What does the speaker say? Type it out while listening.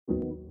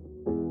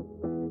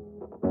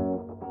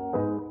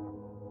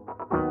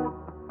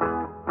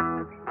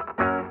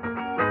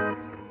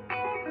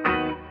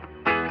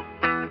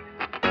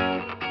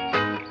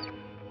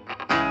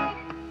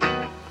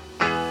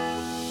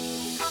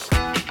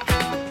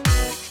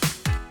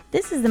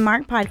This is the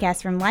Mark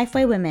Podcast from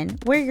Lifeway Women.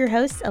 We're your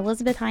hosts,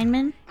 Elizabeth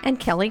Heineman and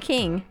Kelly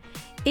King.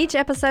 Each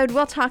episode,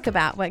 we'll talk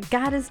about what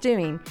God is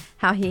doing,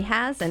 how He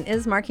has and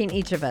is marking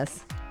each of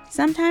us.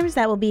 Sometimes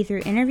that will be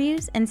through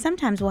interviews, and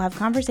sometimes we'll have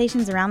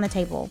conversations around the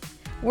table.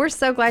 We're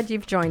so glad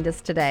you've joined us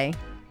today.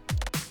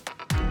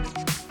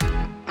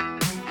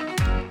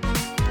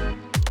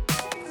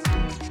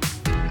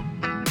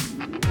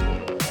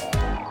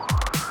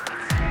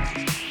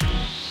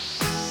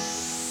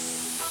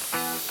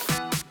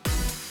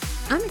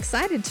 I'm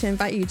excited to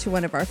invite you to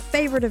one of our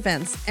favorite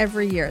events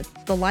every year,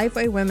 the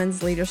Lifeway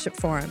Women's Leadership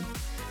Forum.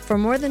 For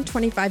more than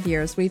 25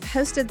 years, we've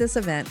hosted this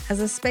event as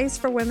a space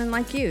for women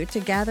like you to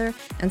gather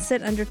and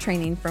sit under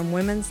training from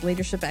women's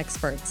leadership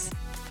experts.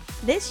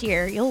 This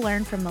year, you'll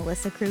learn from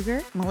Melissa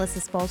Kruger, Melissa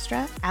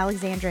Spolstra,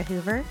 Alexandra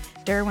Hoover,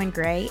 Derwin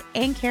Gray,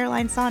 and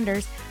Caroline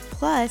Saunders,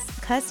 plus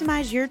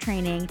customize your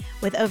training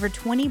with over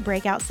 20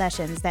 breakout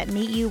sessions that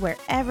meet you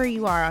wherever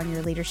you are on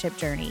your leadership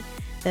journey.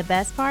 The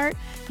best part?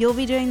 You'll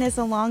be doing this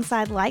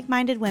alongside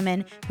like-minded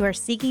women who are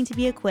seeking to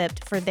be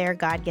equipped for their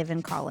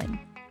God-given calling.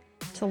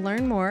 To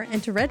learn more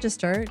and to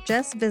register,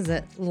 just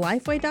visit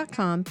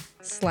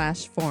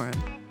lifeway.com/forum.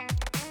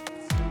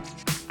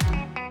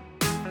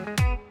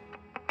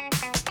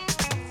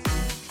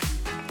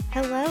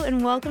 Hello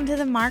and welcome to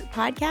the Mark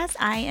Podcast.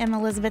 I am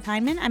Elizabeth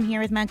Heineman. I'm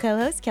here with my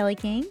co-host, Kelly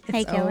King.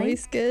 Hey, Kelly. It's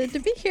always good to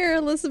be here,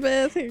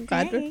 Elizabeth.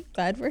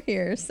 Glad we're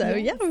here. So,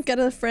 Yes. we've got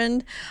a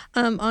friend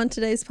on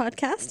today's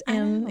podcast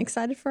and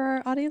excited for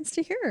our audience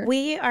to hear.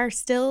 We are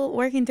still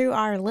working through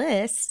our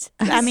list.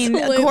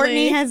 Absolutely. I mean,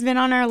 Courtney has been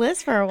on our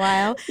list for a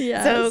while.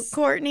 Yes. So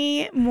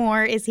Courtney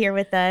Moore is here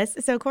with us.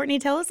 So Courtney,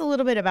 tell us a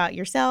little bit about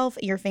yourself,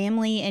 your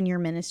family, and your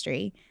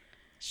ministry.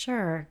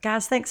 Sure.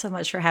 Guys, thanks so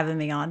much for having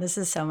me on. This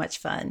is so much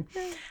fun.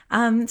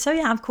 I'm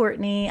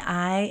Courtney.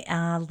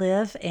 I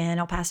live in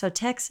El Paso,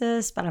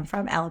 Texas, but I'm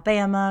from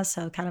Alabama,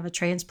 so kind of a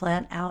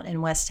transplant out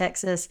in West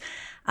Texas.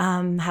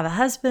 Have a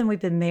husband. We've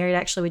been married.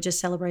 Actually, we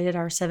just celebrated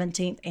our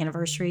 17th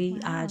anniversary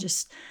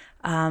just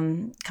a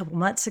couple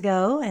months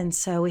ago. And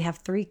so we have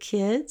 3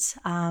 kids.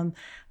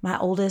 My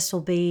oldest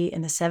will be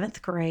in the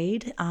 7th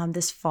grade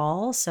this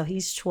fall. So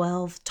he's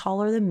 12,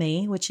 taller than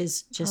me, which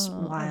is just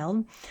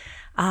wild.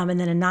 And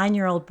then a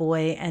 9-year-old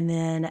boy, and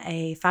then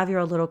a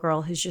 5-year-old little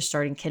girl who's just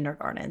starting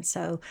kindergarten.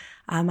 So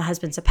my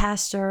husband's a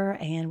pastor,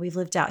 and we've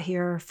lived out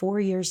here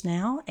 4 years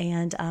now,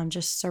 and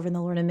just serving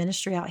the Lord in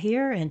ministry out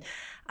here. And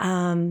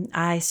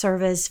I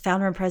serve as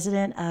founder and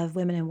president of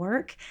Women in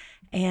Work,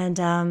 and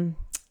got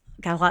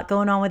a lot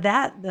going on with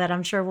that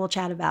I'm sure we'll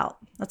chat about.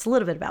 That's a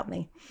little bit about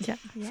me. Yeah.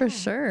 For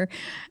sure.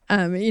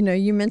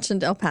 You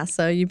mentioned El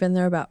Paso. You've been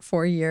there about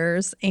 4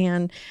 years,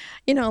 and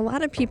a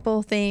lot of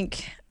people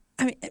think.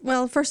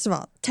 Well, first of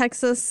all,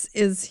 Texas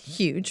is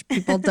huge.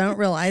 People don't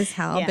realize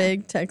how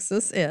big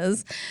Texas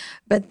is.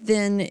 But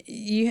then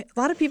a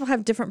lot of people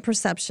have different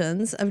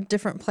perceptions of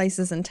different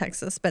places in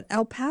Texas. But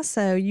El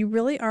Paso, you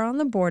really are on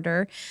the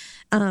border.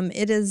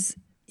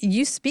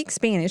 You speak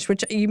Spanish,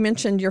 which you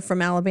mentioned you're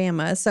from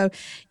Alabama. So,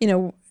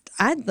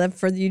 I'd love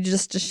for you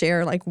just to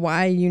share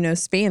why you know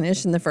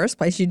Spanish in the first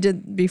place. You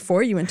did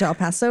before you went to El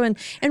Paso, and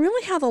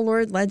really how the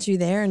Lord led you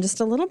there, and just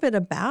a little bit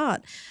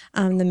about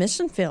the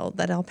mission field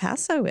that El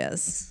Paso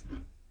is.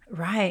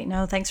 Right.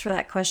 No, thanks for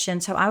that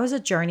question. So I was a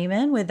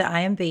journeyman with the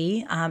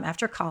IMB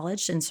after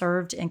college and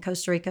served in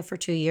Costa Rica for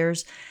 2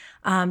 years.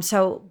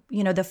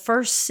 The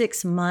first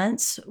 6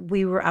 months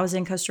I was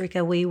in Costa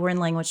Rica, we were in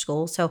language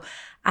school. So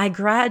I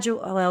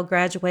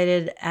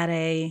graduated at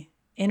a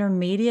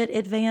intermediate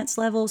advanced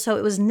level. So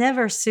it was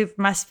never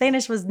my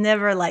Spanish was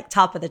never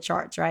top of the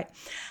charts, right?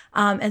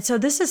 And so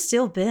this has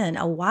still been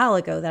a while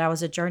ago that I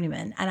was a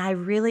journeyman. And I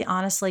really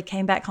honestly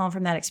came back home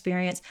from that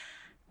experience,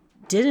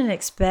 didn't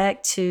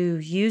expect to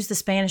use the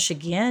Spanish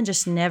again,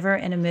 just never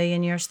in a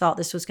million years thought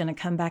this was going to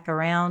come back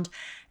around.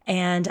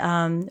 And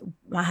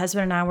my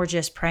husband and I were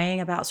just praying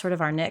about sort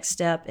of our next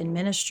step in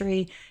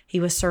ministry. He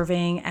was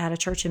serving at a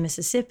church in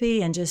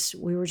Mississippi, and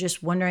we were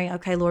just wondering,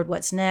 okay, Lord,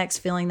 what's next?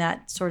 Feeling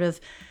that sort of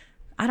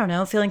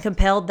feeling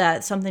compelled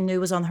that something new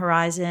was on the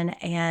horizon.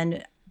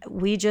 And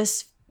we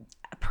just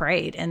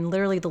prayed, and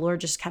literally the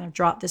Lord just kind of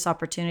dropped this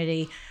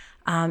opportunity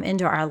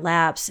into our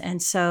laps. And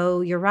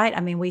so you're right.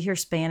 We hear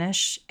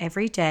Spanish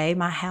every day.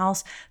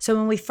 So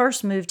when we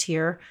first moved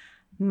here,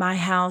 my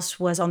house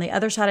was on the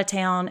other side of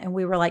town, and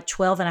we were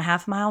 12 and a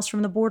half miles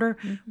from the border,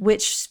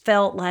 which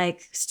felt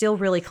still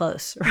really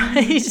close,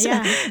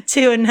 right?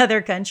 To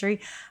another country.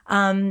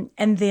 And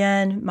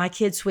then my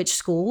kids switched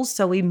schools.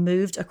 So we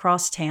moved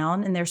across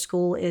town, and their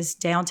school is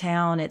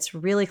downtown. It's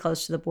really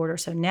close to the border.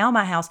 So now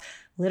my house,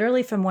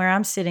 literally from where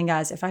I'm sitting,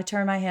 guys, if I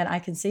turn my head, I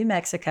can see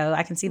Mexico.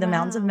 I can see the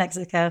mountains of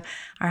Mexico.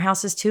 Our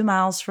house is 2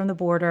 miles from the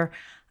border.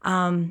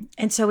 And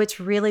so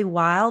it's really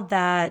wild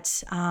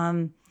that,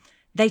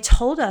 they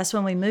told us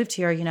when we moved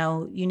here,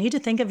 you need to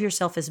think of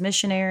yourself as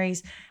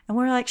missionaries. And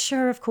we're like,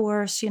 sure, of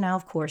course,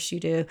 of course you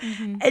do.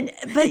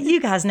 But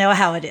you guys know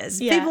how it is.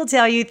 Yeah. People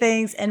tell you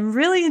things, and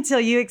really until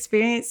you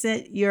experience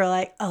it, you're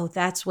like, oh,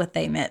 that's what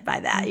they meant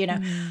by that.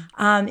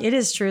 It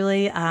is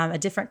truly a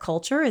different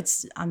culture.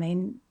 It's,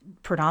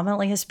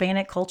 predominantly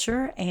Hispanic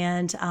culture.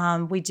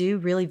 And we do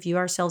really view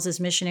ourselves as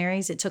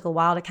missionaries. It took a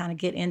while to kind of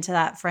get into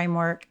that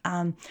framework.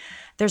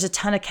 There's a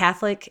ton of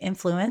Catholic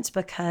influence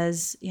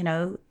because,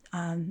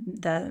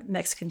 the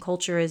Mexican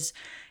culture is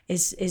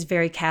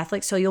very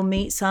Catholic. So you'll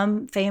meet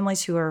some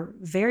families who are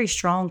very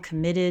strong,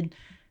 committed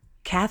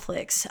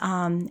Catholics.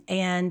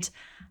 And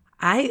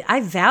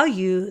I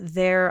value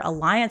their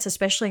alliance,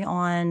 especially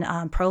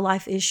on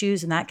pro-life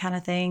issues and that kind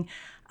of thing.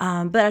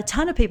 But a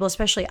ton of people,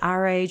 especially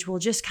our age, will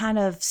just kind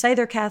of say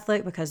they're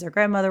Catholic because their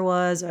grandmother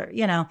was, or,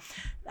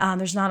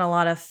 there's not a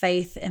lot of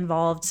faith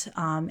involved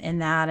in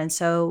that. And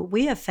so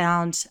we have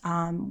found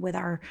with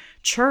our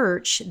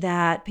church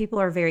that people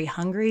are very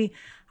hungry.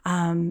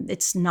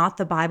 It's not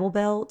the Bible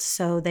Belt,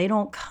 so they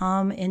don't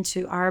come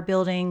into our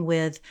building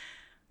with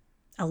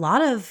a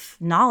lot of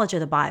knowledge of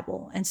the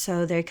Bible. And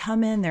so they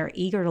come in, they're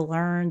eager to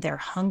learn, they're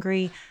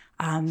hungry.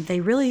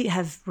 They really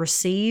have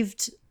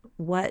received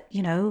what,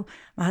 my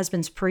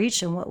husband's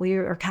preached and what we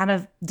are kind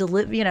of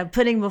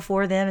putting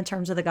before them in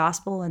terms of the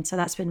gospel. And so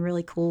that's been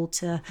really cool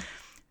to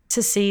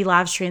see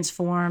lives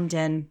transformed.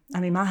 And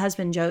my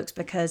husband jokes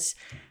because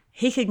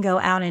he can go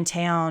out in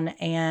town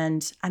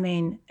and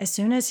as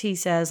soon as he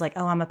says like,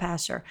 oh, I'm a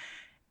pastor,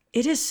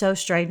 it is so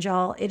strange,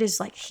 y'all. It is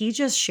like, he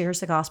just shares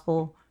the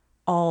gospel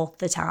all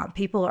the time.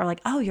 People are like,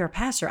 oh, you're a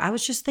pastor. I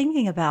was just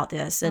thinking about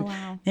this. And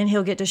then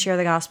he'll get to share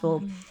the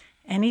gospel.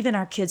 And even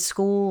our kids'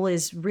 school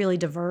is really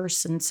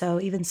diverse. And so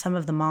even some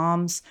of the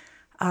moms,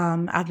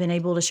 I've been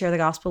able to share the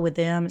gospel with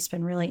them. It's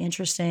been really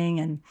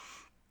interesting.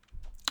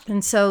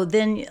 And so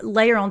then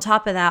layer on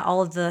top of that,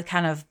 all of the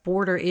kind of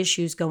border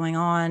issues going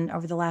on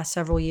over the last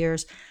several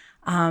years,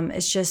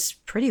 it's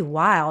just pretty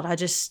wild. I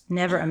just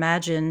never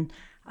imagined,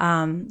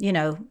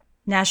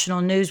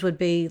 national news would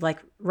be like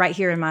right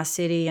here in my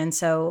city. And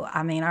so,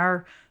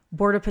 our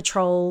Border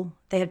Patrol,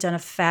 they have done a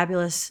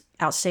fabulous,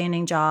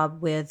 outstanding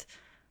job with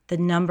the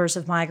numbers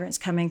of migrants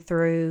coming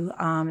through.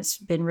 It's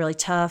been really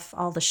tough.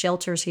 All the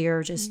shelters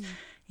here, just,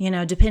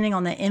 depending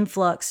on the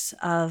influx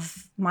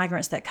of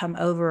migrants that come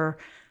over,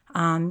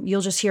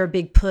 you'll just hear a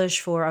big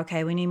push for,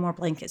 okay, we need more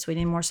blankets, we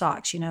need more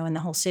socks, and the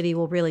whole city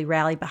will really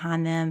rally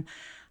behind them.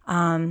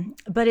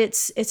 But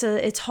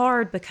it's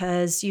hard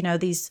because,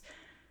 these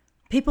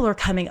people are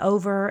coming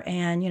over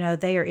and,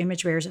 they are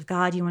image bearers of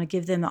God. You want to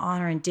give them the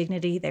honor and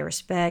dignity they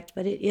respect,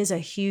 but it is a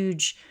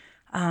huge,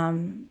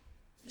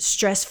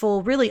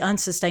 stressful, really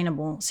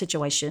unsustainable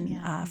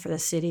situation for the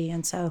city.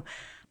 And so,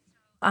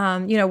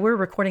 we're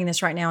recording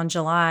this right now in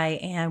July,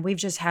 and we've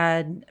just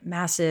had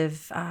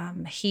massive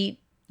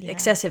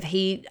excessive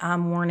heat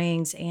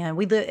warnings. And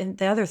and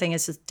the other thing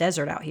is it's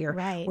desert out here.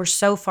 Right. We're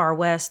so far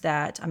west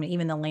that,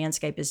 even the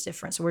landscape is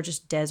different. So we're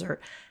just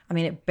desert.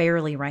 It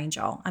barely rains,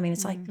 y'all.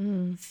 It's like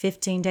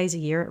 15 days a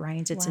year it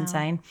rains. It's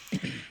insane.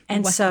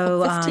 And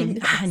so, 15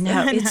 days. I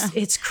know,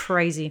 it's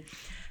crazy.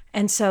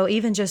 And so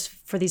even just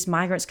for these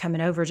migrants coming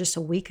over just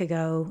a week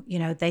ago,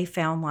 they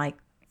found like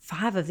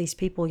 5 of these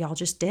people, y'all,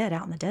 just dead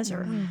out in the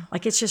desert.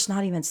 Like, it's just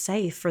not even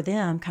safe for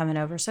them coming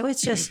over. So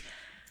it's just,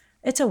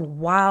 it's a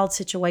wild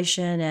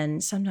situation.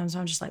 And sometimes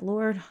I'm just like,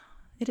 Lord,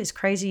 it is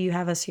crazy you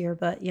have us here,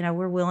 but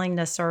we're willing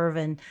to serve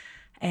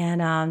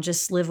and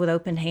just live with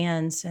open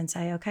hands and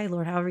say, okay,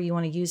 Lord, however you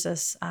want to use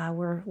us,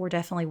 we're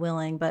definitely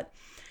willing. But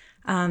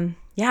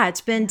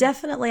it's been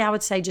definitely, I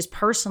would say, just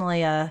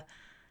personally,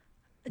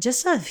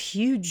 just a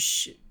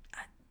huge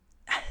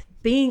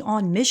being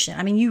on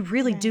mission. You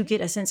really do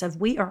get a sense of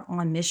we are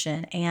on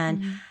mission.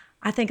 And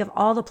I think of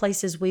all the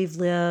places we've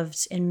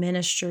lived in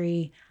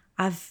ministry,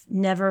 I've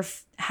never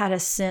had a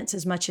sense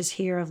as much as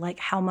here of like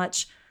how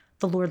much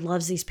the Lord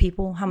loves these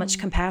people, how much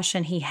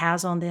compassion he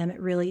has on them. It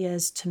really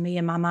is, to me,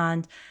 in my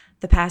mind,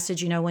 the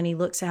passage, when he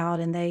looks out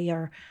and they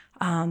are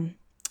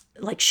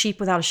like sheep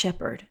without a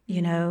shepherd,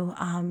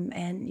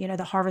 and,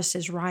 the harvest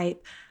is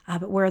ripe,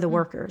 but where are the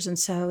workers? And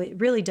so it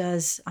really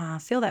does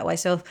feel that way.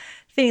 So if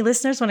any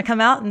listeners want to come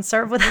out and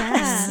serve with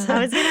us, I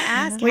was going to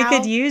ask, we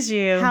could use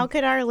you. How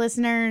could our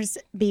listeners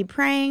be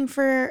praying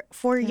for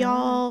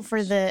y'all,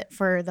 for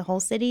the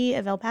whole city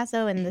of El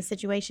Paso and the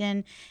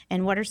situation?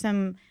 And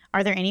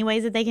are there any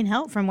ways that they can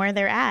help from where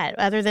they're at,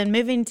 other than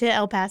moving to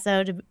El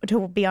Paso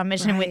to be on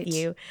mission with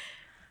you?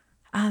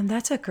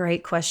 That's a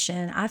great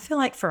question. I feel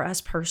like for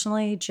us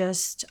personally,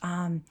 just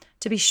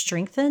to be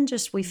strengthened,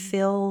 just we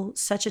feel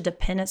such a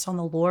dependence on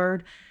the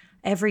Lord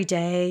every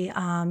day.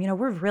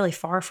 We're really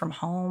far from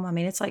home.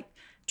 It's like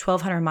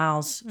 1,200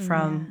 miles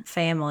from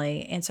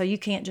family. And so you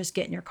can't just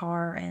get in your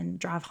car and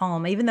drive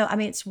home, even though,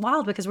 it's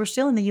wild because we're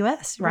still in the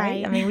U.S.,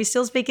 right? We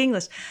still speak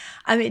English.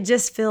 It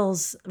just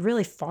feels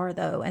really far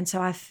though. And so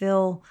I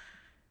feel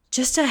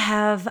just to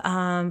have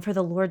for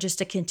the Lord just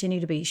to continue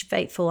to be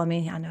faithful. I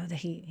mean, I know that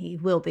He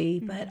will be,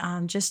 but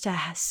just to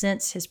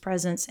sense His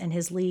presence and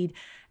His lead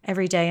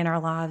every day in our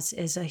lives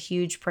is a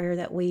huge prayer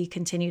that we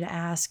continue to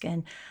ask.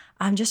 And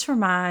just for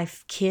my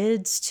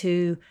kids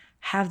to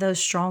have those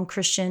strong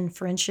Christian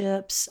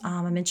friendships.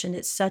 I mentioned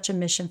it's such a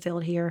mission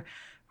field here.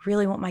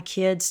 Really want my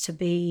kids to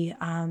be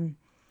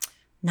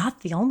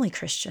not the only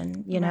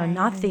Christian,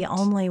 not the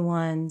only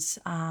ones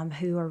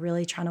who are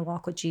really trying to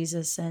walk with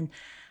Jesus. And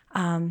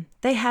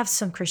they have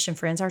some Christian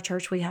friends. Our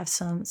church, we have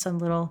some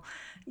little,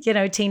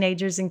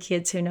 teenagers and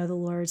kids who know the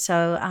Lord.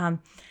 So,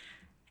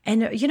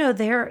 and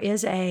there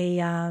is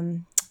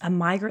a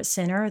migrant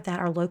center that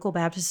our local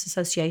Baptist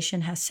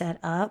Association has set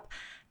up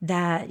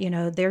that,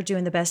 they're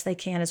doing the best they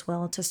can as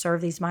well to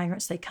serve these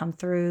migrants. They come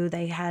through.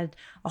 They had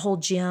a whole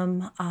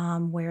gym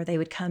where they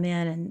would come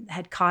in and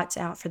had cots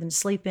out for them to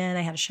sleep in.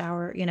 They had a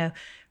shower,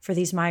 for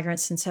these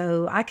migrants. And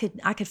so I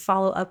could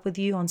follow up with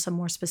you on some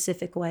more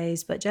specific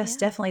ways, but just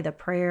definitely the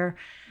prayer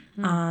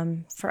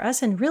for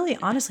us, and really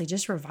honestly,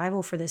 just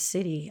revival for this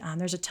city.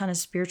 There's a ton of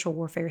spiritual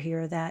warfare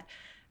here that,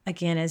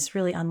 again, is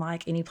really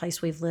unlike any place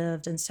we've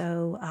lived. And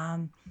so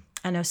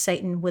I know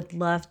Satan would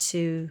love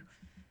to,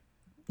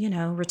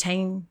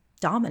 retain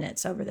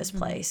dominance over this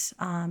place.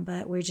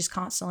 But we just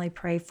constantly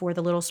pray for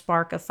the little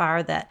spark of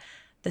fire that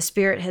the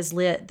Spirit has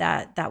lit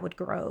that would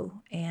grow,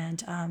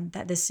 and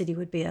that this city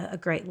would be a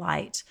great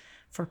light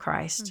for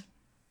Christ.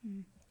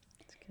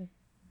 That's good.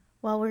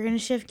 Well, we're going to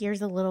shift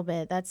gears a little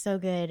bit. That's so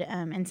good,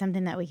 and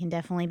something that we can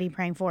definitely be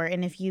praying for.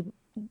 And if you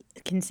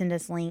can send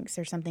us links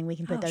or something, we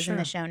can put those in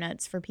the show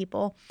notes for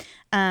people.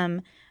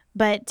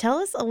 But tell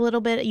us a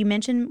little bit, you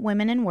mentioned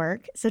Women in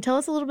Work. So tell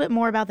us a little bit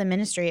more about the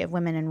ministry of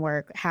Women in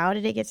Work. How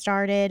did it get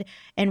started?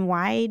 And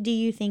why do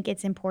you think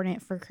it's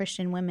important for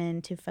Christian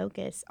women to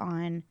focus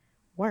on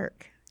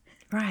work?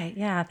 Right.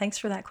 Yeah. Thanks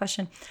for that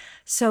question.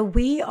 So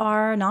we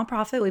are a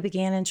nonprofit. We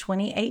began in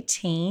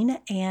 2018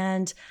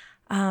 and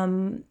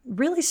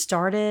really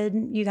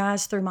started, you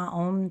guys, through my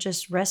own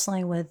just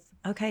wrestling with,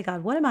 okay,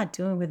 God, what am I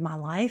doing with my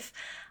life?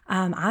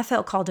 I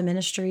felt called to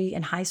ministry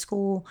in high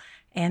school,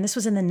 and this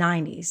was in the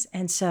 90s.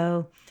 And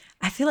so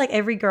I feel like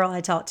every girl I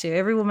talked to,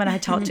 every woman I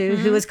talked to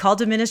who was called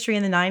to ministry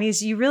in the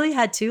 90s, you really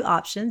had two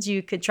options.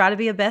 You could try to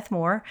be a Beth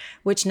Moore,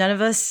 which none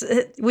of us,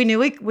 we knew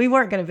we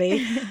weren't going to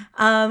be,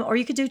 or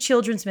you could do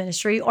children's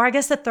ministry, or I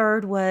guess the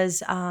third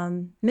was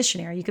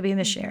missionary. You could be a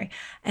missionary.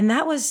 And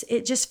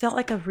it just felt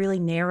like a really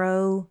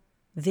narrow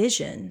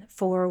vision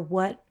for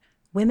what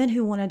women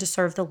who wanted to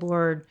serve the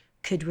Lord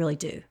could really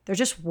do. There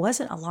just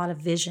wasn't a lot of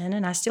vision,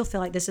 and I still feel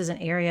like this is an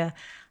area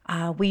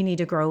we need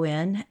to grow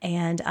in.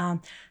 And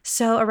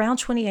so around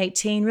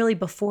 2018, really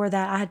before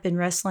that, I had been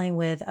wrestling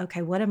with,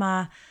 okay, what am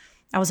I?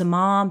 I was a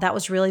mom. That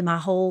was really my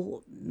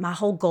whole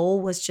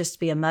goal, was just to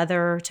be a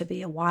mother, to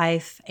be a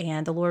wife,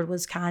 and the Lord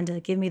was kind to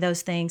give me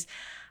those things.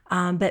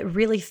 But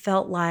really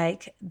felt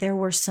like there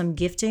were some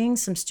giftings,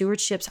 some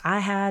stewardships I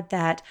had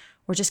that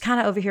were just kind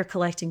of over here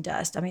collecting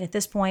dust. I mean, at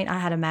this point, I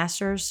had a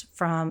master's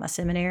from a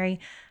seminary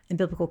in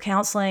biblical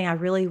counseling. I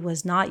really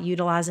was not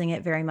utilizing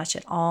it very much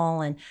at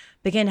all, and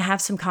began to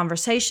have some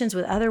conversations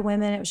with other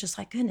women. It was just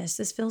like, goodness,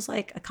 this feels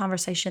like a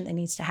conversation that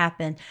needs to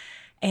happen.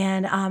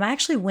 And I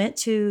actually went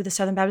to the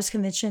Southern Baptist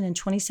Convention in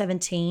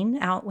 2017,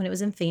 out when it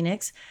was in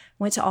Phoenix,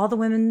 went to all the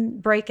women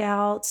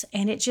breakouts,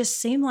 and it just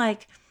seemed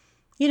like,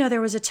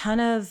 there was a ton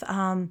of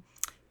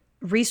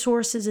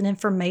resources and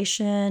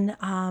information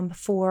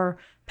for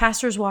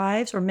pastors'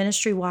 wives or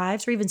ministry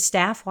wives or even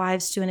staff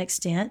wives to an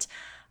extent.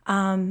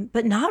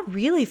 But not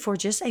really for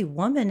just a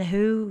woman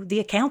the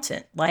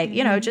accountant,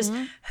 just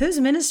who's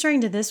ministering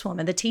to this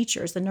woman, the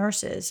teachers, the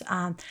nurses.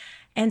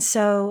 And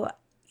so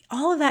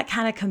all of that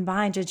kind of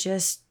combined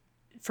to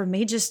for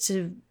me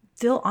to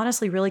feel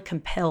honestly really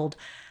compelled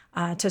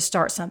to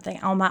start something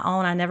on my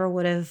own. I never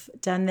would have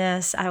done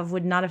this. I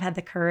would not have had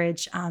the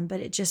courage, but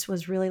it just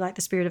was really like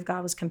the Spirit of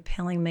God was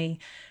compelling me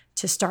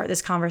to start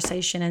this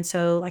conversation. And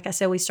so, like I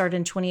said, we started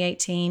in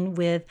 2018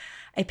 with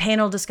a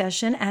panel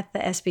discussion at the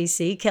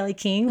SBC. Kelly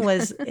King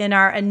was in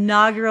our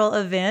inaugural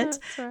event.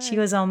 Right. She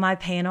was on my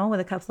panel with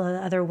a couple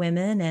of other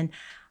women. And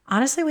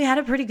honestly, we had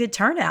a pretty good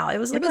turnout. It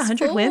was like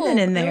 100 women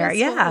in there.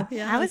 Yeah.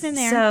 I was in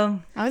there.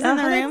 So I was in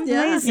the room.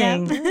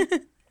 Amazing. Yeah.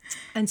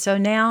 And so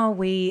now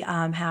we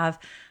have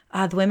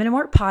the Women in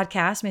Work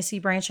podcast. Missy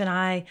Branch and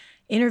I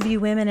interview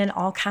women in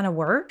all kind of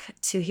work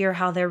to hear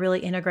how they're really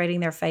integrating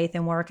their faith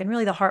and work. And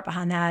really the heart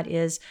behind that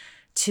is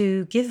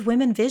to give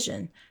women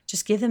vision,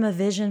 just give them a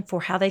vision for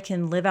how they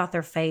can live out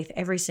their faith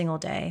every single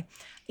day,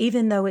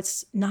 even though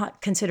it's not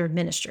considered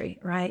ministry,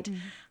 right?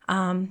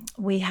 Mm-hmm.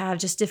 We have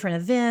just different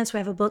events. We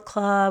have a book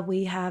club.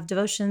 We have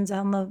devotions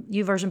on the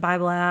YouVersion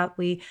Bible app.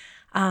 We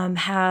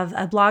have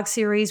a blog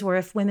series where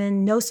if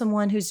women know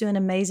someone who's doing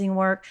amazing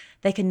work,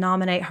 they can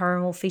nominate her,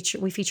 and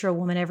we feature a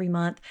woman every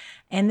month.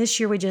 And this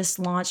year we just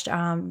launched,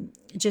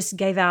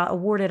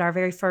 awarded our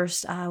very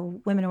first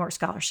Women in Work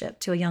scholarship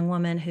to a young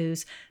woman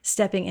who's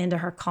stepping into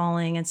her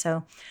calling. And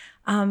so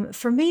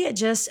for me,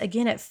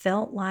 it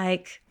felt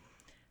like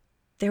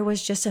there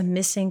was just a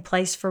missing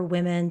place for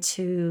women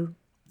to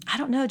I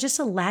don't know, just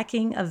a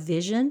lacking of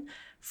vision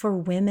for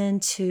women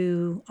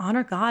to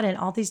honor God in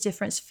all these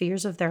different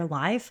spheres of their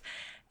life.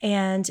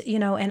 And,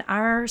 in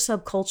our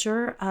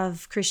subculture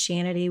of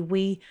Christianity,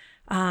 we're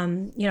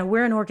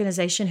an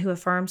organization who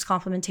affirms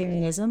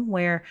complementarianism,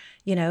 where,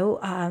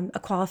 a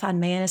qualified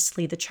man is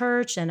to lead the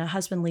church and a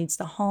husband leads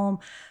the home.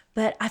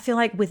 But I feel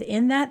like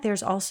within that,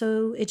 there's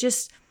also,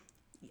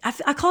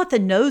 I call it the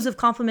no's of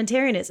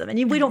complementarianism.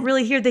 And we don't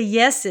really hear the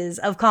yeses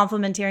of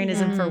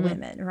complementarianism for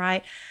women,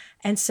 right?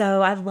 And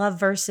so I love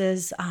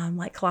verses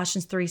like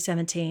Colossians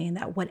 3:17,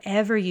 that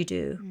whatever you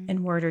do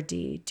in word or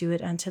deed, do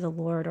it unto the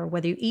Lord, or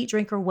whether you eat,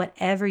 drink, or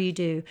whatever you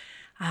do,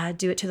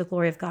 do it to the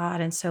glory of God.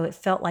 And so it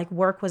felt like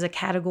work was a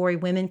category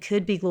women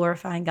could be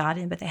glorifying God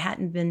in, but they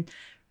hadn't been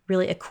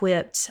really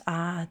equipped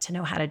to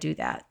know how to do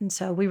that. And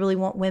so we really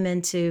want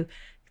women to,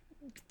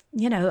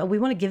 we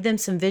want to give them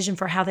some vision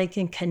for how they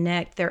can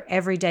connect their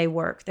everyday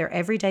work, their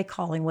everyday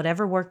calling,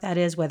 whatever work that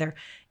is, whether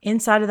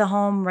inside of the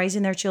home,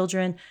 raising their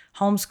children,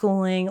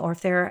 homeschooling, or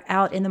if they're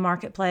out in the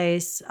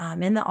marketplace,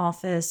 in the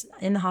office,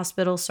 in the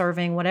hospital,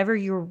 serving, whatever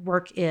your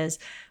work is.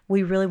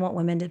 We really want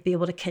women to be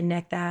able to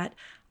connect that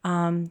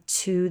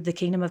to the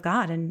kingdom of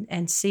God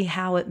and see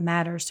how it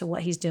matters to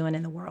what he's doing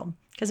in the world,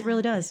 because it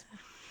really does.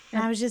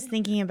 And I was just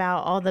thinking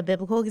about all the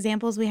biblical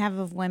examples we have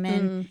of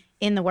women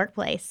in the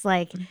workplace.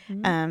 Like,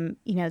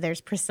 there's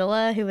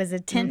Priscilla, who was a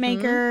tent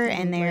maker,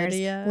 and there's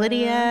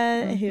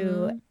Lydia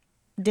who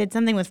did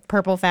something with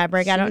purple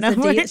fabric. I don't know.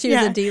 She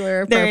was a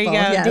dealer of purple. There you go,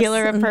 yes.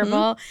 dealer of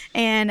purple.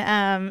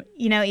 And,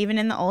 even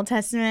in the Old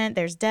Testament,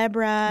 there's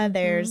Deborah,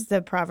 there's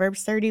the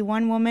Proverbs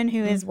 31 woman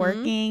who is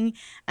working.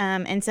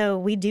 And so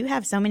we do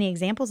have so many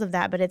examples of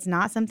that, but it's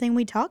not something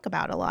we talk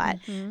about a lot,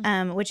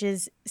 which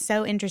is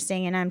so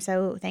interesting. And I'm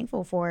so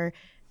thankful for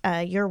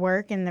your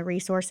work and the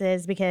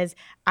resources, because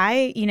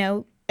I,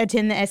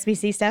 attend the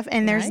SBC stuff,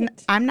 and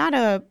I'm not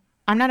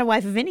a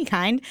wife of any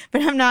kind,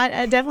 but I'm not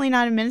definitely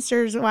not a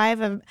minister's wife,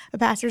 a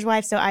pastor's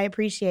wife. So I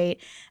appreciate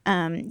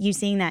you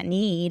seeing that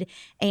need,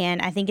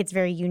 and I think it's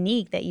very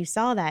unique that you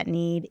saw that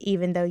need,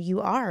 even though you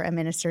are a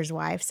minister's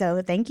wife.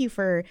 So thank you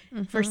for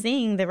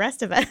seeing the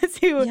rest of us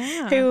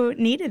who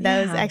needed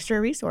those extra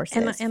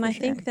resources. And I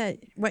think that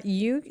what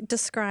you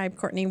described,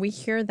 Courtney, we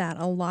hear that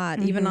a lot,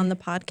 even on the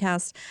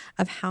podcast,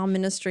 of how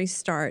ministries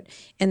start,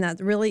 and that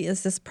really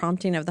is this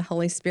prompting of the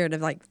Holy Spirit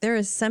of like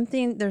there's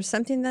something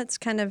that's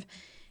kind of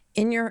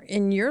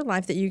in your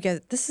life that you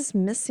get, this is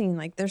missing.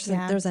 Like there's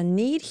a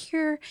need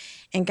here,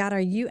 and God,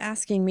 are you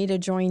asking me to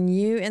join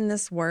you in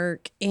this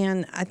work?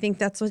 And I think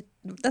that's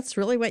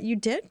really what you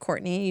did,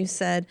 Courtney. You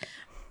said,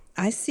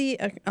 I see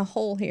a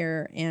hole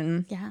here,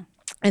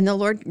 and the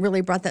Lord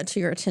really brought that to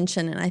your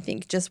attention, and I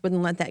think just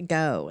wouldn't let that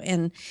go.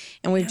 And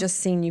we've just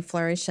seen you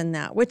flourish in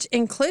that, which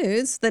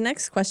includes the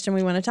next question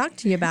we want to talk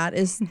to you about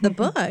is the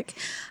book.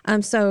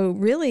 So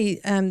really,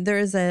 there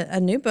is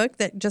a new book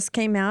that just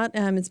came out.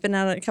 It's been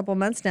out a couple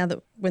months now that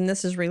when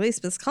this is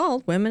released, but it's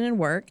called Women in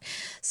Work.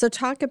 So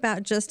talk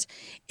about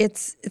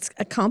it's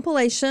a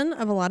compilation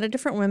of a lot of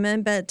different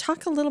women, but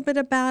talk a little bit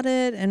about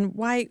it and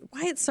why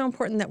it's so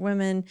important that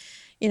women,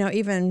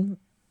 even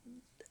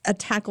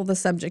tackle the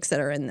subjects that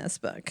are in this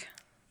book.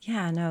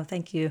 Yeah, no,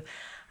 thank you.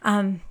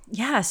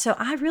 So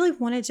I really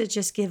wanted to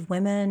just give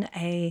women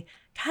a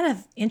kind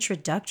of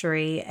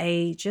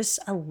introductory, just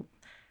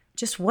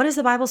what does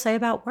the Bible say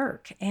about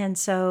work? And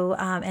so,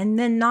 and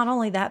then not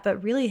only that,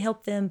 but really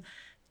help them,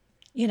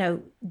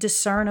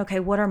 discern, okay,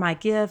 what are my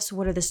gifts?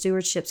 What are the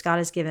stewardships God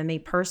has given me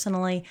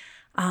personally?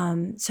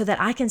 So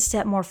that I can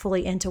step more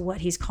fully into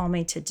what he's called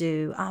me to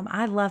do.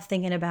 I love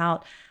thinking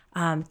about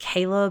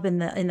Caleb in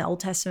the Old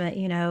Testament,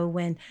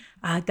 when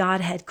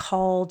God had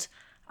called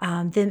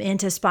them in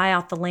to spy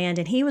out the land,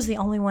 and he was the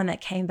only one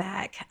that came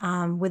back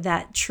with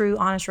that true,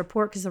 honest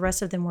report, because the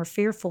rest of them were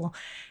fearful.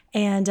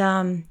 And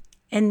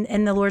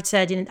the Lord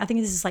said, and I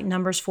think this is like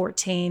Numbers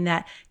 14,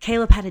 that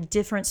Caleb had a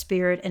different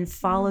spirit and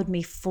followed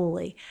me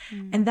fully.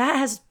 And that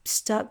has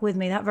stuck with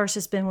me. That verse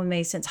has been with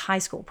me since high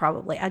school,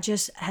 probably. I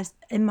just has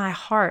in my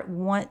heart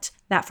want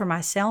that for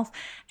myself,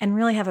 and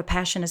really have a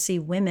passion to see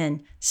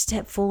women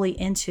step fully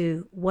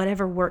into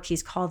whatever work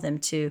he's called them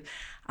to.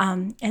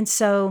 And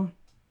so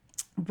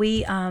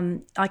we,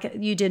 like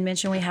you did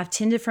mention, we have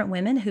 10 different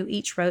women who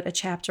each wrote a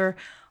chapter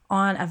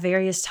on a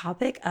various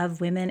topic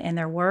of women and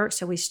their work.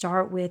 So we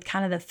start with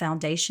kind of the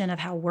foundation of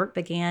how work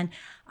began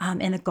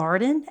in the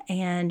garden.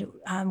 And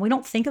we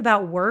don't think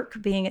about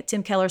work being,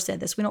 Tim Keller said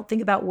this, we don't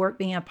think about work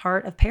being a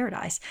part of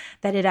paradise,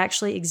 that it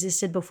actually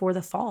existed before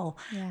the fall.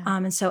 Yeah.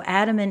 And so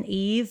Adam and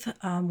Eve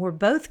were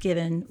both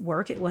given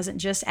work. It wasn't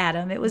just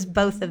Adam, it was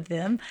both of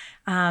them.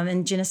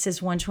 In Genesis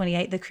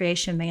 1:28, the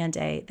creation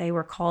mandate, they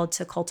were called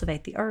to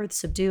cultivate the earth,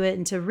 subdue it,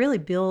 and to really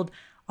build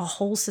a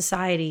whole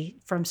society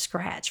from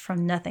scratch,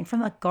 from nothing,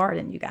 from a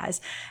garden, you guys.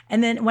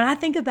 And then when I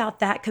think about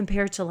that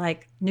compared to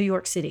like New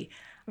York City,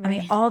 right. I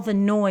mean, all the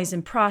noise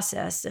and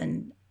process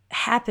and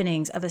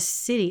happenings of a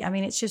city, I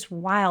mean, it's just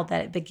wild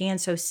that it began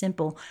so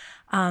simple.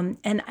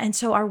 And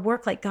so our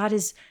work, like God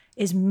is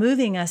is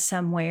moving us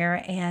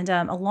somewhere. And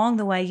along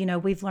the way,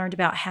 we've learned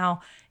about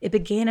how it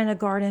began in a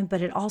garden,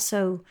 but it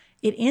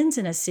ends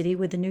in a city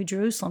with the New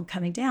Jerusalem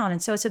coming down.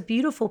 And so it's a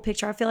beautiful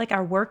picture. I feel like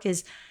our work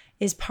is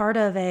part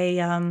of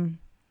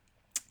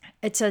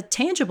it's a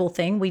tangible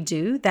thing we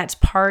do that's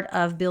part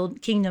of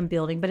kingdom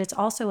building, but it's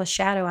also a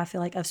shadow, I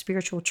feel like, of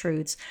spiritual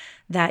truths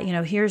that,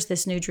 here's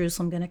this New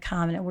Jerusalem going to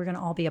come and we're going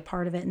to all be a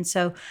part of it. And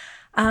so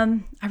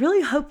I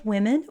really hope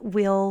women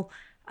will,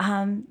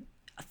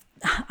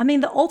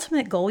 the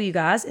ultimate goal, you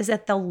guys, is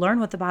that they'll learn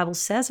what the Bible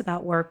says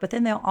about work, but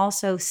then they'll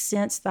also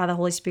sense by the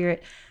Holy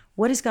Spirit,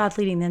 what is God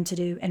leading them to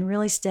do, and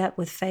really step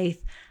with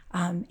faith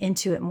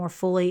into it more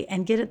fully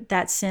and get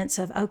that sense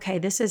of, okay,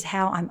 this is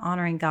how I'm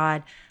honoring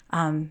God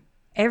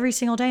every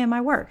single day in my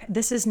work.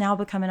 This is now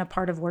becoming a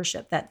part of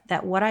worship,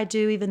 that what I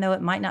do, even though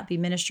it might not be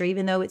ministry,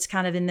 even though it's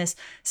kind of in this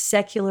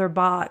secular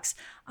box,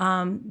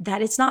 that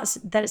it's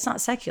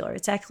not secular.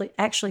 It's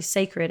actually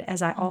sacred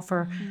as I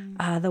offer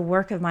the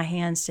work of my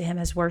hands to him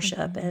as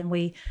worship. And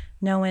we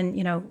know in,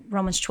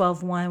 Romans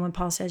 12:1, when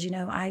Paul says,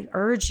 I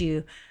urge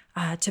you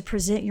to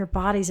present your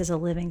bodies as a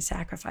living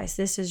sacrifice.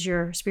 This is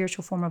your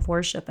spiritual form of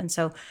worship. And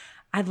so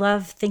I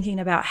love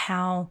thinking about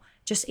how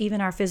just even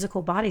our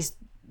physical bodies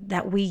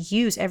that we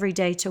use every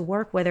day to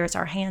work, whether it's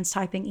our hands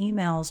typing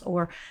emails,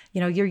 or,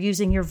 you're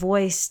using your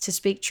voice to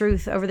speak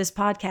truth over this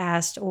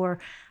podcast, or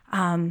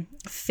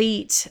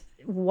feet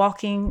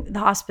walking the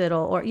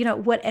hospital, or,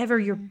 whatever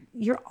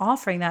you're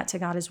offering that to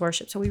God as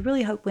worship. So we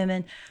really hope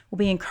women will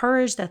be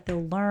encouraged, that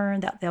they'll learn,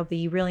 that they'll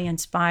be really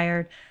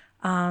inspired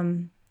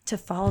to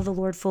follow the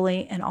Lord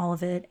fully in all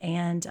of it,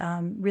 and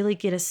really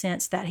get a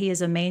sense that he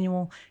is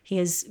Emmanuel. He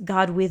is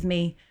God with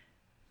me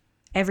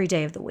every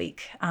day of the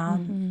week,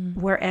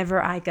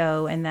 wherever I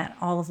go, and that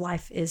all of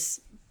life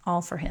is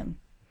all for him.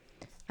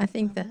 I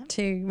think that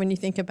too, when you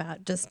think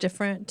about just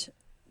different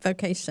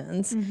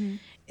vocations,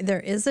 there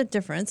is a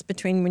difference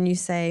between when you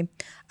say,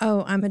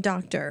 oh, I'm a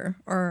doctor,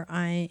 or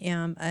I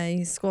am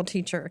a school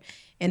teacher,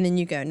 and then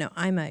you go, no,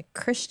 I'm a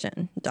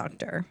Christian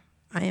doctor.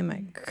 I am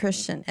a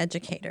Christian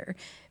educator.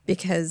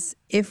 Because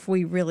if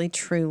we really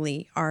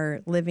truly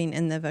are living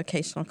in the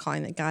vocational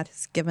calling that God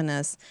has given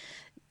us,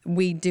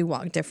 we do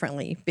walk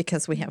differently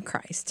because we have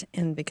Christ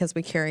and because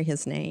we carry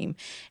his name,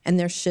 and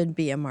there should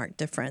be a marked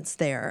difference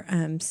there.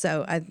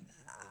 So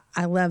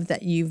I love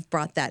that you've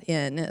brought that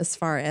in as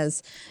far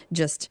as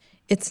just,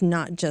 it's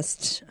not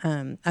just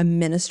a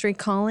ministry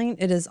calling,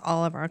 it is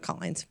all of our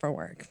callings for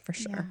work, for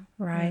sure.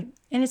 Yeah, right.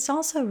 And it's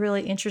also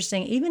really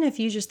interesting, even if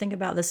you just think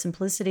about the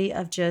simplicity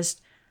of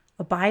just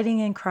abiding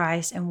in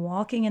Christ and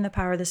walking in the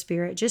power of the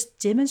Spirit, just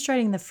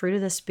demonstrating the fruit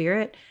of the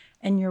Spirit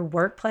in your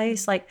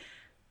workplace, like,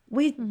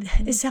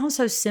 it sounds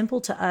so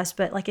simple to us,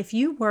 but like if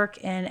you work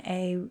in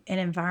an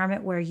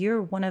environment where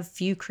you're one of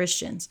few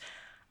Christians,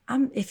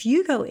 if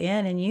you go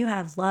in and you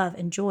have love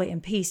and joy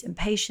and peace and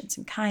patience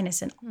and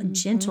kindness and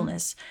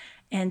gentleness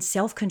and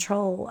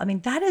self-control,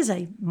 that is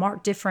a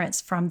marked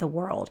difference from the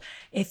world.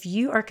 If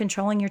you are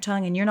controlling your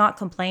tongue and you're not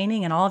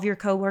complaining and all of your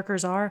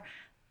coworkers are,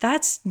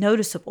 that's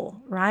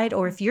noticeable, right?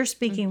 Or if you're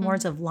speaking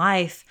words of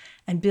life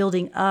and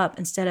building up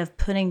instead of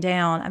putting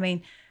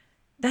down,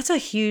 that's a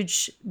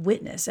huge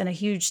witness and a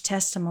huge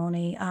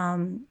testimony.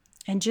 And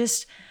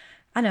just,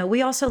 I know,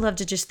 we also love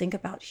to just think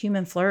about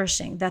human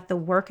flourishing, that the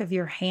work of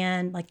your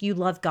hand, like you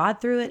love God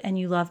through it and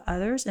you love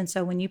others. And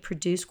so when you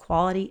produce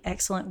quality,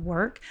 excellent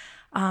work,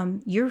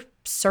 you're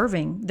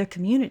serving the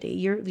community.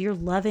 You're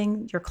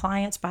loving your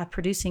clients by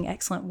producing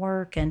excellent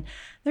work. And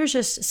there's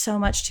just so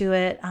much to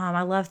it.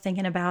 I love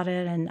thinking about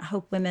it, and I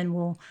hope women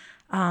will,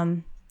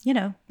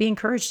 be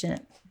encouraged in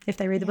it if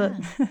they read the book.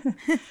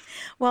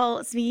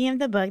 Well, speaking of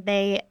the book,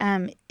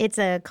 it's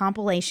a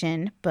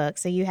compilation book,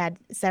 so you had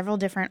several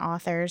different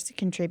authors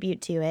contribute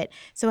to it.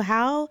 So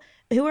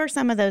who are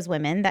some of those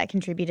women that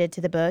contributed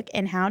to the book,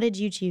 and how did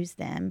you choose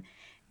them?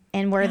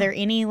 And were there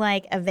any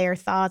of their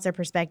thoughts or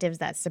perspectives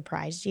that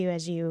surprised you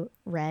as you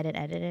read and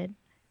edited?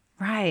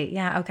 Right.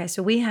 Yeah. Okay.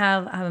 So we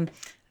have,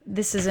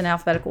 this is in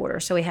alphabetical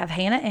order. So we have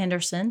Hannah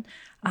Anderson,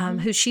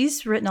 who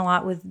she's written a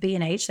lot with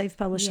B&H. They've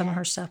published some of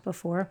her stuff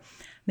before.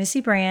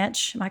 Missy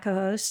Branch, my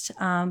co-host,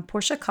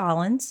 Portia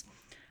Collins,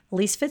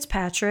 Elise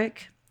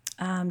Fitzpatrick,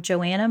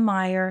 Joanna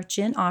Meyer,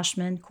 Jen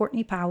Oshman,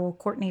 Courtney Powell,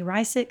 Courtney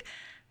Reisick,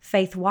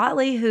 Faith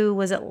Watley, who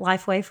was at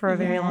Lifeway for a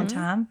very long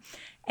time,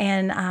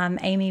 and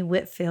Amy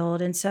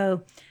Whitfield. And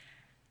so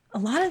a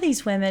lot of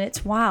these women,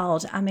 it's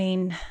wild.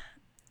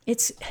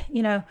 It's,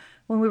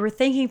 when we were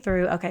thinking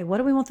through, okay, what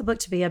do we want the book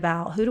to be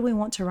about? Who do we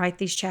want to write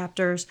these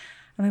chapters?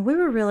 We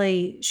were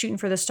really shooting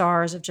for the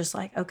stars of just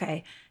like,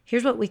 okay,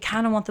 here's what we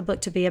kind of want the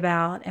book to be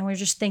about. And we're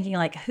just thinking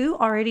like, who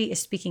already is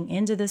speaking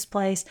into this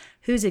place?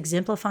 Who's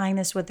exemplifying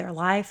this with their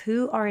life?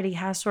 Who already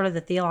has sort of the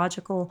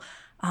theological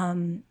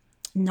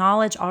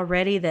knowledge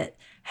already that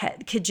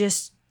could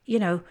just,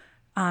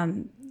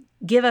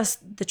 give us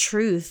the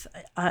truth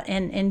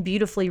in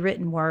beautifully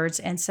written words.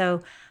 And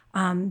so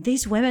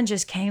these women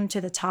just came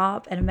to the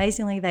top, and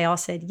amazingly, they all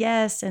said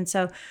yes. And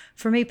so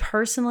for me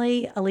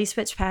personally, Elise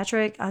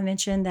Fitzpatrick, I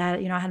mentioned that,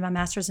 I had my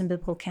master's in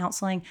biblical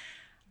counseling.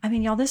 I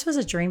mean, y'all, this was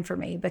a dream for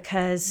me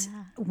because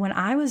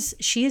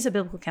she is a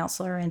biblical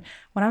counselor. And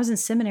when I was in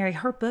seminary,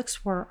 her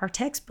books were our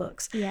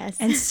textbooks. Yes.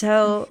 And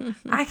so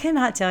I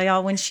cannot tell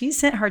y'all, when she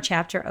sent her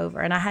chapter over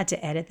and I had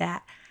to edit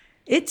that,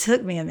 it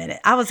took me a minute.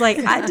 I was like,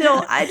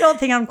 I don't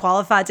think I'm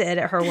qualified to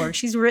edit her work.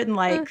 She's written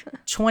like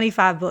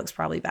 25 books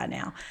probably by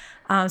now.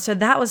 So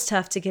that was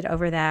tough to get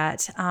over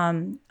that.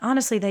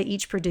 Honestly, they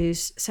each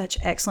produce such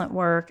excellent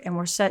work and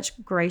were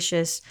such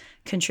gracious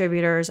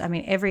contributors. I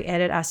mean, every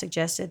edit I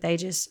suggested, they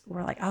just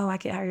were like, oh,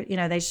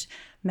 they just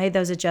made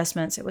those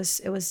adjustments. It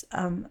was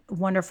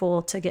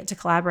wonderful to get to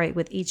collaborate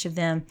with each of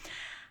them.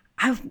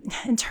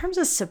 In terms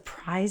of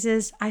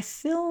surprises, I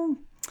feel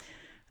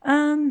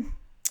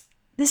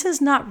this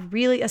is not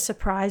really a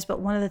surprise,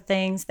 but one of the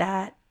things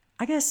that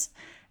I guess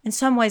in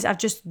some ways I've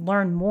just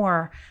learned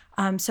more.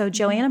 So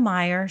Joanna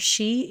Meyer,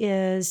 she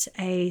is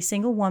a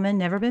single woman,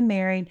 never been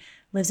married,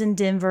 lives in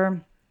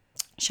Denver.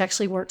 She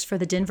actually works for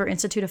the Denver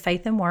Institute of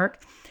Faith and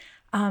Work.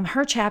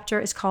 Her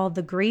chapter is called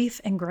The Grief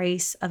and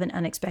Grace of an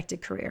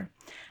Unexpected Career.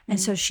 And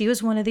so she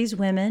was one of these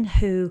women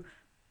who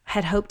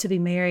had hoped to be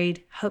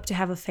married, hoped to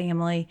have a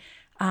family.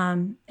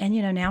 And,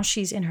 now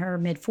she's in her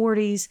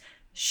mid-40s.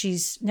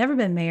 She's never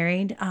been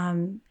married.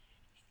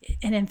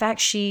 And in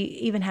fact, she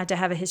even had to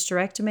have a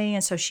hysterectomy.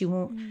 And so she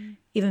won't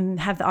even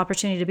have the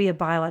opportunity to be a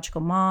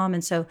biological mom.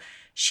 And so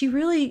she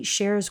really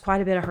shares quite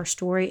a bit of her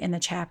story in the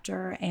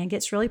chapter and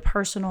gets really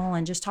personal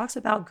and just talks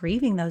about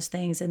grieving those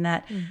things and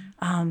that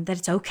that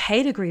it's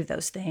okay to grieve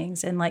those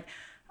things. And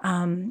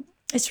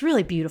it's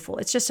really beautiful.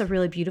 It's just a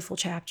really beautiful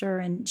chapter.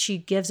 And she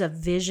gives a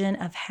vision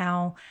of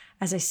how,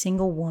 as a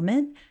single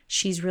woman,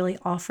 she's really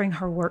offering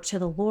her work to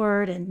the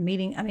Lord and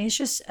meeting. I mean,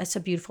 it's a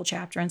beautiful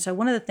chapter. And so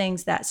one of the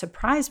things that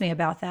surprised me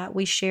about that,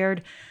 we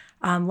shared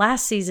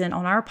last season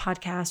on our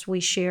podcast,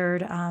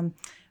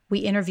 we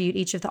interviewed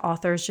each of the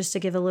authors just to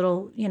give a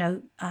little,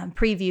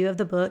 preview of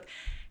the book.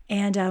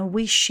 And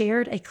we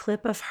shared a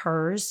clip of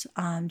hers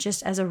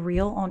just as a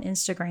reel on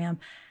Instagram.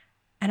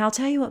 And I'll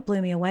tell you what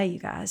blew me away, you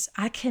guys.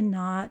 I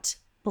cannot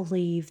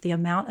believe the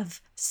amount of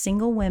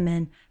single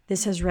women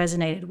this has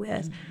resonated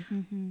with.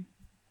 Mm-hmm.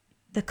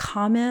 The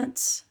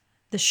comments,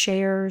 the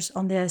shares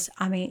on this,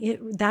 I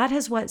mean, that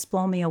is what's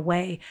blown me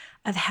away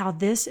of how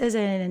this is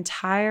an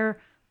entire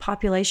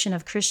population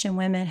of Christian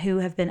women who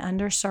have been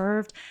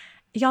underserved.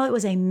 Y'all, it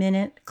was a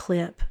minute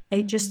clip,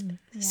 just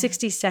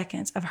 60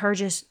 seconds of her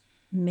just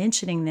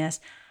mentioning this.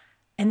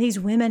 And these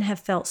women have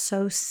felt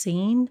so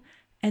seen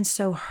and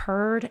so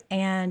heard.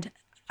 And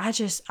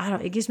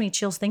it gives me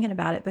chills thinking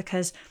about it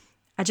because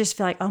I just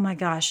feel like, oh my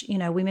gosh,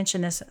 we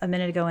mentioned this a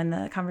minute ago in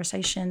the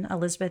conversation,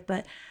 Elizabeth,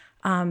 but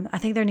I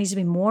think there needs to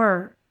be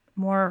more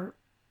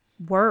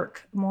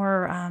work,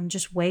 more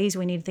just ways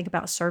we need to think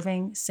about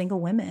serving single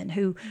women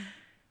who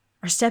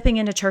are stepping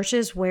into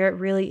churches where it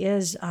really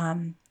is,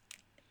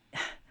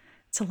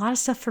 it's a lot of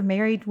stuff for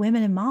married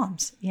women and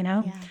moms,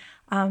 Yeah.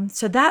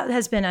 So that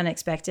has been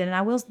unexpected.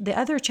 And the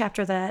other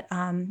chapter that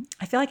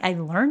I feel like I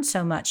learned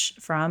so much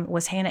from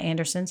was Hannah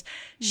Anderson's.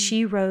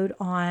 She wrote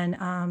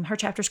on, her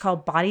chapter is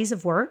called Bodies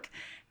of Work.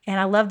 And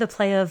I love the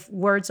play of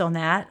words on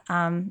that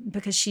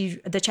because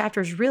the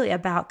chapter is really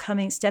about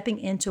stepping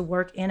into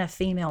work in a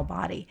female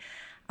body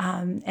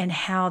and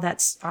how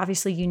that's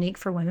obviously unique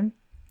for women.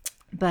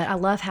 But I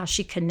love how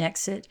she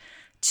connects it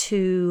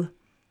to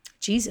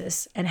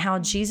Jesus and how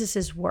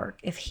Jesus's work,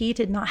 if he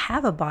did not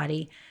have a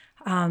body,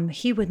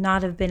 he would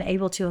not have been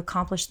able to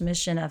accomplish the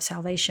mission of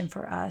salvation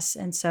for us.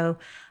 And so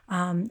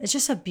it's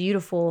just a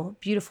beautiful,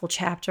 beautiful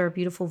chapter,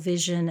 beautiful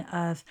vision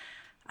of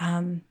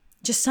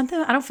just something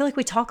I don't feel like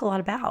we talk a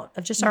lot about,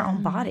 of just our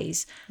own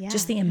bodies,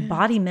 just the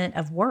embodiment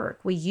of work.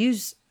 We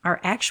use our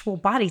actual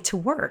body to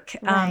work.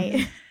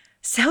 Right.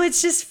 So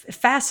it's just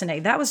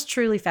fascinating. That was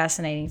truly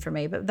fascinating for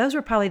me. But those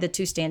were probably the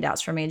two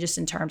standouts for me, just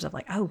in terms of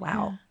like, oh,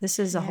 wow, this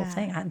is a whole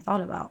thing I hadn't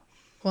thought about.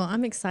 Well,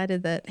 I'm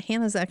excited that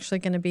Hannah's actually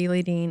going to be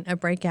leading a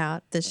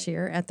breakout this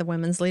year at the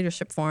Women's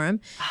Leadership Forum.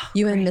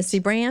 You and Missy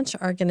Branch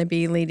are going to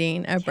be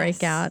leading a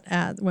breakout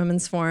at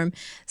Women's Forum.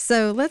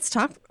 So let's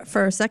talk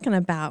for a second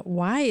about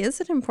why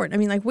is it important? I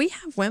mean, like we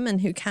have women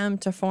who come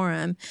to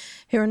Forum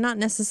who are not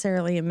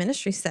necessarily in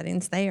ministry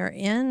settings. They are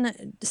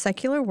in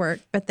secular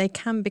work, but they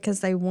come because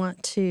they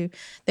want to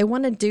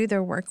do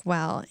their work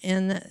well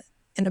in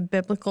a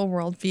biblical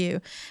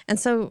worldview. And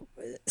so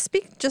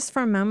speak just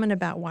for a moment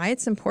about why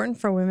it's important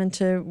for women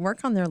to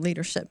work on their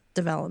leadership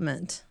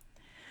development.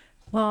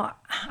 Well,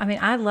 I mean,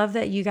 I love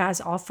that you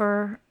guys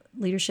offer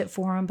Leadership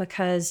Forum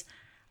because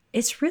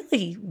it's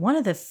really one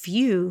of the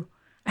few,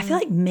 I feel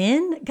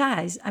like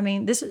guys, I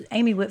mean,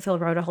 Amy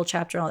Whitfield wrote a whole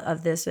chapter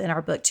of this in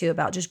our book too,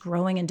 about just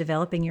growing and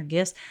developing your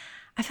gifts.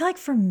 I feel like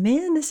for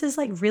men, this is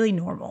like really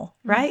normal,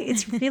 right?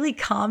 It's really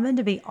common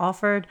to be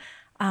offered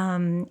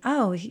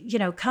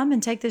come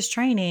and take this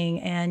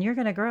training and you're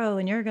going to grow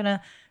and you're going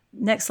to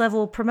next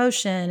level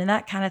promotion and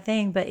that kind of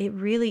thing. But it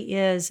really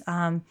is,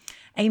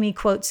 Amy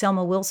quotes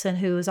Selma Wilson,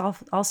 who is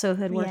also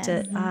had worked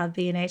at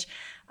B&H,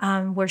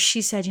 where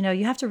she said,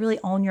 you have to really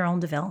own your own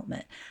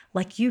development.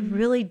 Like you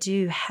really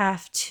do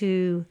have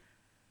to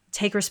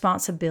take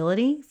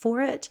responsibility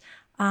for it.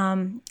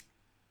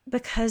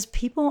 because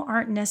people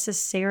aren't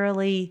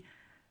necessarily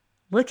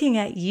looking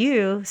at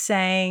you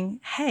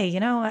saying, hey,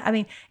 I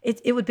mean,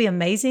 it would be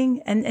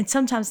amazing. And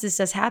sometimes this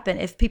does happen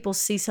if people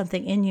see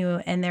something in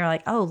you and they're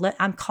like, oh,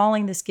 I'm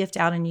calling this gift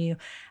out in you.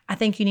 I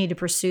think you need to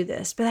pursue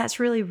this. But that's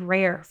really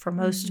rare for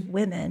most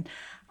women.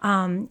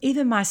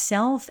 Even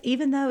myself,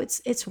 even though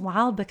it's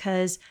wild,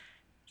 because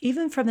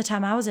even from the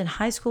time I was in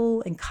high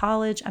school and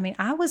college, I mean,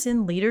 I was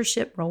in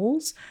leadership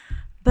roles,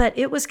 but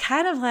it was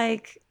kind of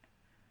like,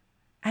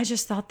 I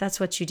just thought that's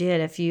what you did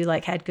if you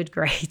like had good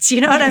grades.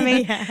 You know what I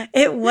mean? Yeah.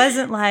 It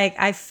wasn't like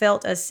I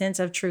felt a sense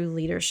of true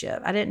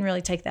leadership. I didn't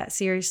really take that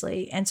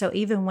seriously. And so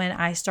even when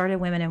I started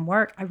Women in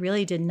Work, I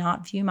really did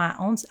not view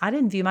I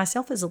didn't view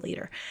myself as a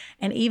leader.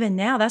 And even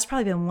now, that's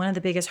probably been one of the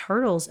biggest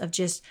hurdles of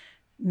just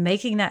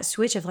making that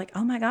switch of like,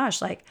 oh my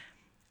gosh, like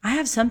I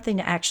have something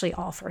to actually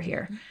offer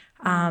here.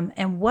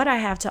 And what I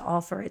have to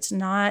offer, it's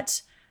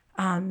not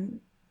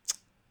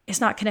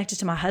connected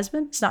to my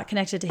husband. It's not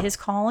connected to his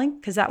calling,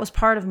 because that was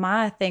part of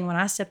my thing when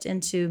I stepped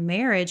into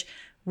marriage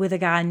with a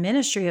guy in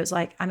ministry. It was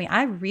like, I mean,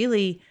 I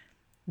really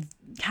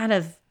kind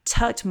of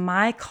tucked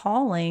my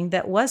calling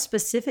that was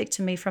specific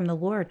to me from the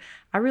Lord.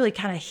 I really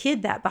kind of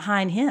hid that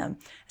behind him.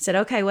 I said,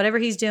 okay, whatever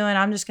he's doing,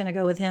 I'm just going to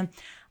go with him.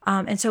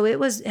 And so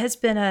has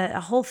been a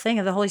whole thing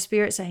of the Holy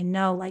Spirit saying,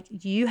 no, like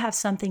you have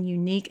something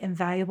unique and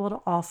valuable to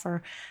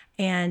offer.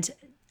 And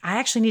I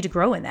actually need to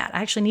grow in that.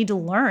 I actually need to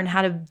learn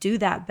how to do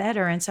that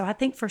better. And so I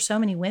think for so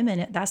many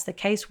women, that's the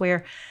case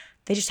where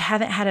they just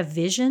haven't had a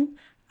vision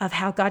of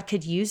how God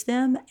could use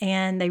them.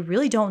 And they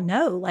really don't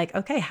know, like,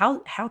 okay,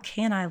 how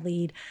can I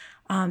lead?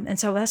 And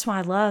so that's why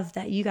I love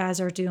that you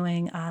guys are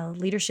doing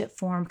Leadership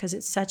Forum, because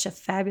it's such a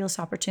fabulous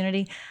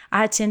opportunity.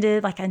 I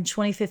attended like in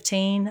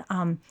 2015,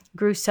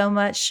 grew so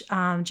much.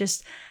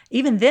 Just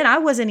even then, I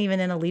wasn't even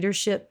in a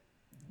leadership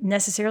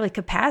necessarily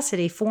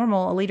capacity,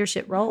 formal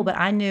leadership role, but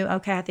I knew,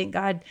 okay, I think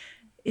God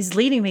is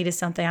leading me to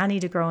something. I need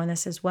to grow in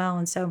this as well.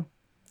 And so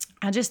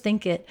I just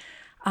think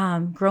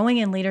growing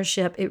in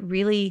leadership, it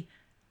really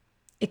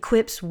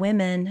equips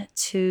women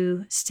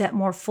to step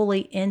more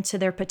fully into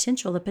their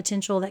potential, the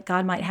potential that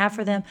God might have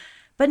for them,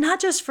 but not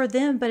just for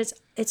them, but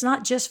it's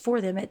not just for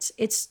them.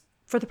 It's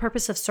for the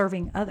purpose of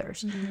serving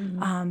others,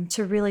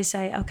 to really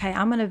say, okay,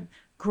 I'm going to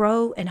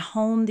grow and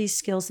hone these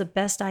skills the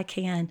best I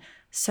can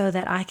so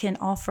that I can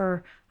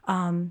offer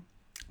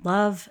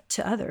love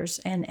to others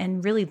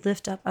and really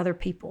lift up other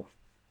people.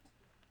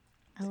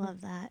 I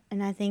love that.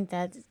 And I think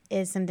that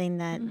is something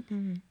that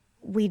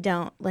we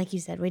don't, like you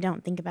said, we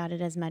don't think about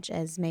it as much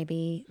as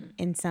maybe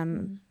in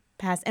some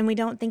past. And we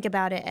don't think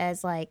about it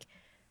as like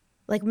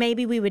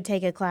maybe we would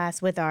take a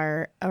class with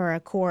or a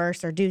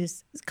course or do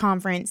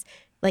conference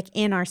like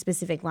in our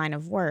specific line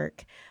of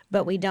work,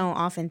 but we don't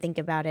often think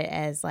about it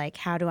as like,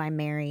 how do I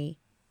marry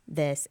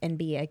this and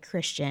be a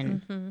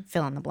Christian,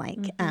 fill in the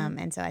blank.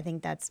 And so I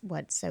think that's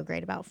what's so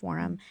great about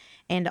Forum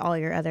and all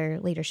your other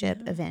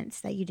leadership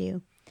events that you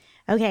do.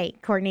 Okay,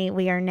 Courtney,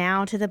 we are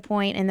now to the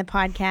point in the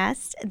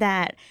podcast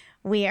that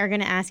we are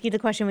going to ask you the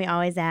question we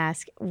always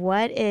ask.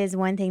 What is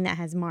one thing that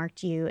has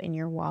marked you in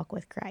your walk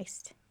with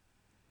Christ?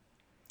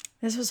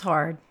 This was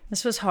hard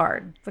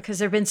because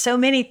there have been so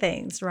many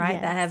things, right,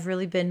 Yes. that have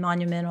really been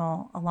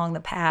monumental along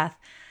the path.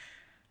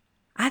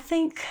 I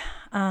think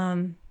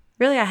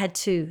really I had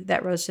two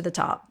that rose to the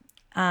top.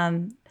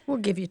 We'll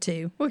give you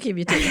two.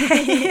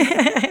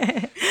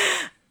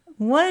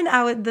 One,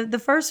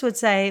 the first would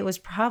say it was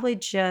probably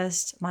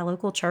just my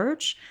local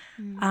church,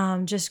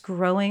 just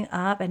growing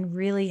up and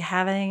really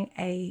having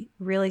a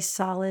really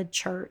solid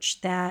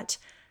church that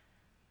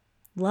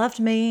loved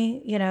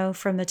me,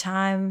 from the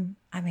time,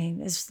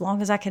 as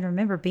long as I can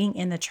remember being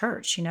in the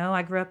church.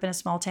 I grew up in a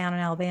small town in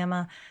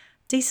Alabama,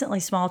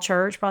 decently small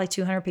church, probably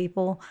 200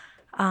 people,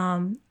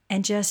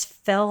 and just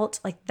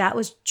felt like that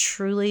was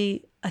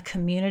truly a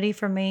community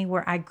for me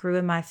where I grew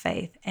in my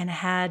faith and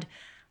had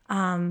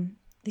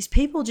these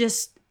people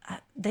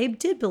they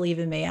did believe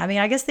in me.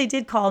 I guess they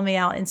did call me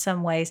out in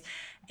some ways.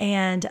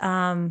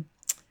 And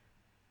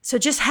so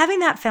just having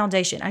that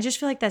foundation, I just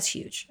feel like that's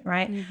huge,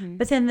 right?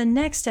 But then the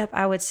next step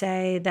I would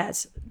say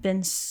that's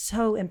been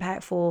so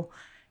impactful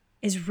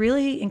is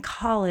really in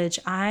college.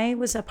 I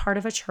was a part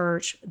of a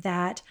church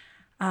that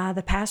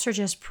the pastor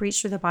just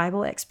preached through the Bible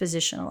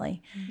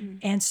expositionally.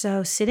 And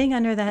so sitting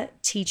under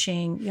that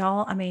teaching,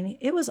 y'all,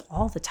 it was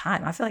all the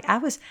time. I feel like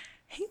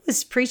he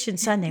was preaching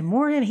Sunday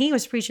morning. He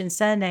was preaching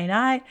Sunday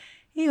night.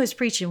 He was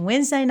preaching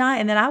Wednesday night.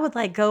 And then I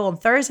would go on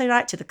Thursday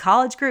night to the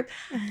college group.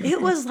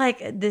 It was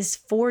like this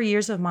 4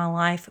 years of my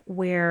life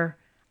where,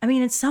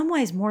 in some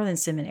ways more than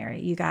seminary,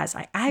 you guys,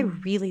 I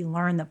really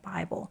learned the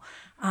Bible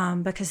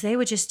because they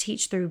would just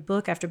teach through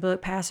book after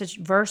book, passage,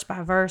 verse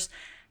by verse.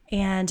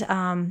 And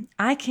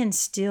I can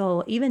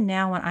still, even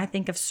now when I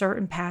think of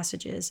certain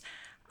passages,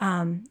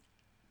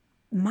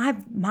 my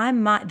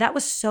mind, that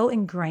was so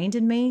ingrained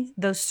in me,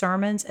 those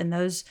sermons and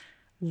those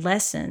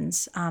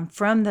lessons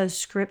from those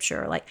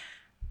scripture.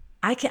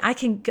 I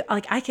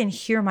can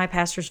hear my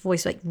pastor's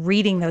voice like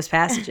reading those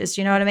passages.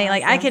 You know what I mean?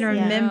 Like I can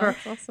remember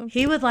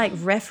he would like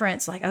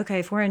reference like, okay,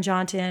 if we're in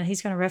John 10,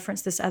 he's going to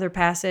reference this other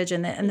passage,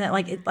 and then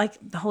like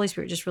the Holy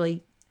Spirit just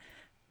really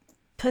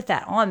put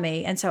that on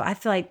me. And so I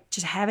feel like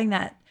just having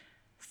that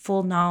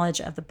full knowledge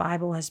of the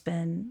Bible has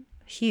been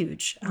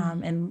huge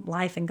in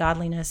life and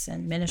godliness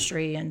and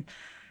ministry and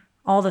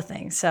all the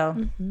things. So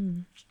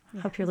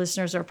hope your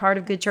listeners are part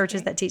of good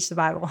churches that teach the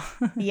Bible.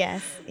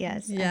 Yes. Yeah.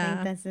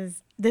 I think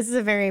this is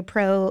a very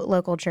pro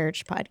local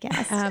church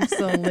podcast.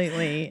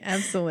 Absolutely.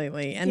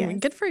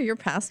 And good for your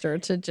pastor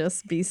to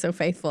just be so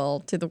faithful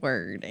to the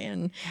word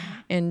and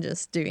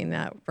just doing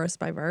that verse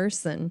by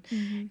verse and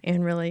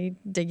really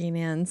digging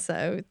in.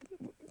 So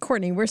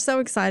Courtney, we're so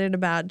excited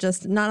about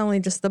just not only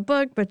just the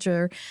book, but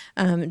your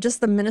just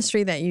the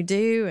ministry that you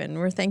do, and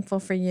we're thankful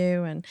for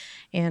you. And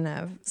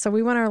so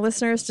we want our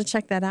listeners to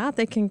check that out.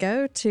 They can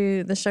go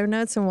to the show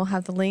notes, and we'll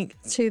have the link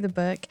to the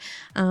book,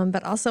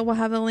 but also we'll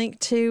have a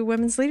link to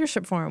Women's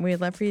Leadership Forum. We'd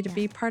love for you to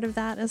be part of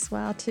that as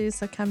well too.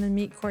 So come and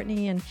meet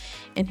Courtney and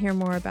hear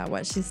more about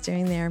what she's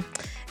doing there.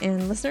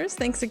 And listeners,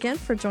 thanks again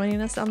for joining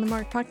us on the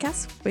Mark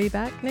Podcast. We'll be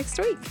back next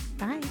week.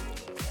 Bye.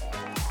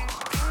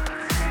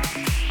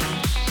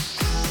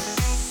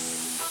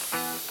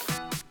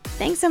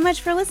 Thanks so much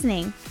for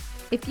listening.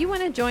 If you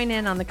want to join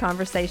in on the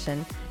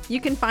conversation,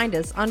 you can find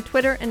us on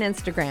Twitter and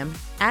Instagram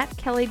at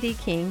Kelly D.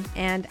 King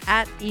and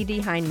at E.D.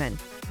 Heinman.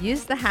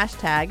 Use the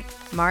hashtag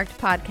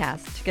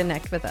 #MarkedPodcast to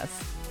connect with us.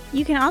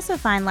 You can also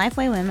find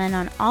Lifeway Women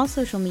on all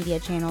social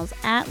media channels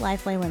at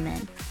Lifeway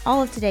Women.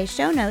 All of today's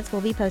show notes will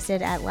be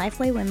posted at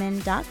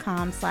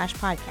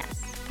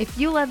lifewaywomen.com/podcast. If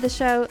you love the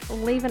show,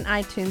 leave an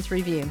iTunes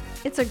review.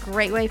 It's a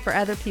great way for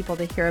other people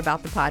to hear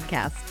about the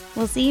podcast.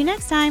 We'll see you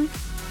next time.